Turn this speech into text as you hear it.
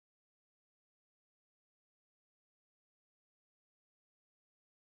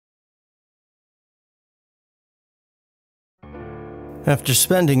After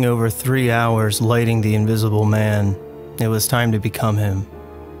spending over 3 hours lighting the invisible man, it was time to become him.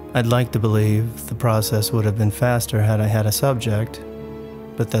 I'd like to believe the process would have been faster had I had a subject,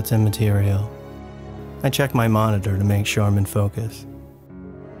 but that's immaterial. I check my monitor to make sure I'm in focus.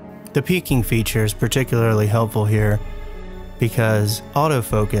 The peaking feature is particularly helpful here because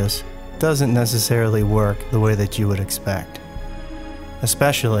autofocus doesn't necessarily work the way that you would expect,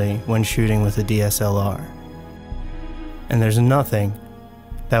 especially when shooting with a DSLR. And there's nothing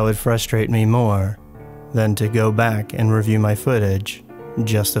that would frustrate me more than to go back and review my footage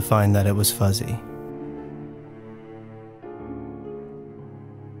just to find that it was fuzzy.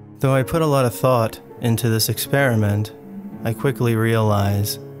 Though I put a lot of thought into this experiment, I quickly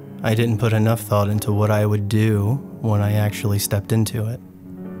realized I didn't put enough thought into what I would do when I actually stepped into it.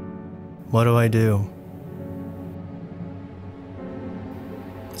 What do?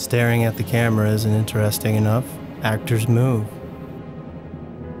 Staring at the camera isn't interesting enough. Actors move.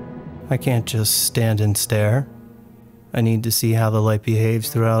 I can't just stand and stare. I need to see how the light behaves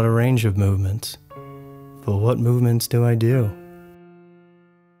throughout a range of movements. But what movements do I do?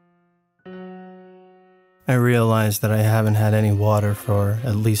 I realize that I haven't had any water for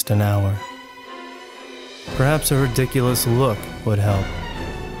at least an hour. Perhaps a ridiculous look would help.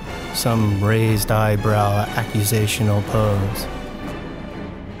 Some raised eyebrow accusational pose.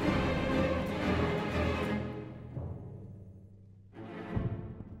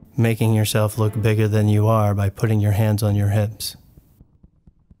 Making yourself look bigger than you are by putting your hands on your hips.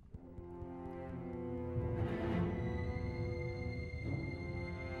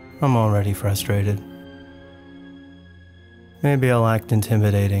 I'm already frustrated. Maybe I'll act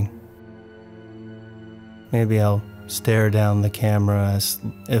intimidating. Maybe I'll stare down the camera as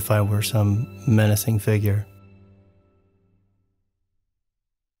if I were some menacing figure.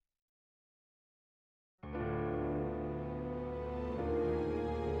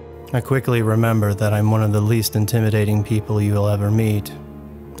 I quickly remember that I'm one of the least intimidating people you'll ever meet,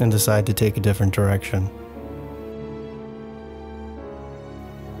 and decide to take a different direction.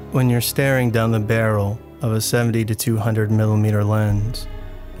 When you're staring down the barrel of a 70 to 200 millimeter lens,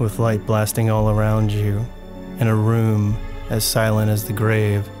 with light blasting all around you, in a room as silent as the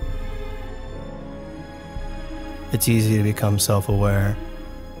grave, it's easy to become self-aware.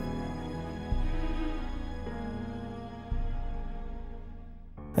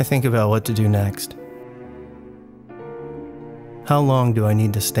 I think about what to do next. How long do I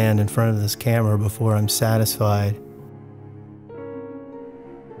need to stand in front of this camera before I'm satisfied?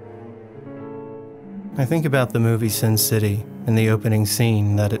 I think about the movie Sin City and the opening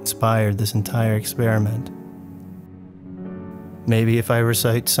scene that inspired this entire experiment. Maybe if I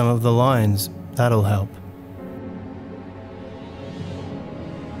recite some of the lines, that'll help.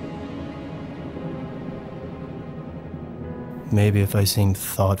 Maybe if I seem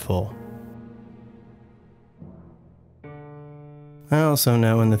thoughtful. I also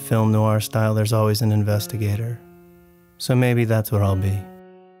know in the film noir style there's always an investigator, so maybe that's what I'll be.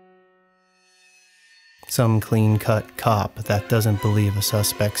 Some clean-cut cop that doesn't believe a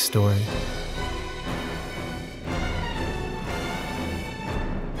suspect's story.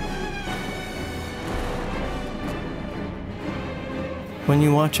 When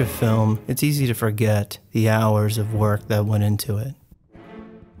you watch a film, it's easy to forget the hours of work that went into it.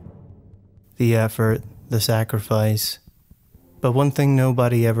 The effort, the sacrifice. But one thing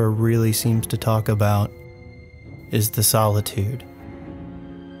nobody ever really seems to talk about is the solitude.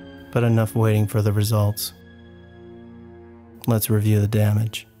 But enough waiting for the results. Let's review the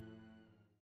damage.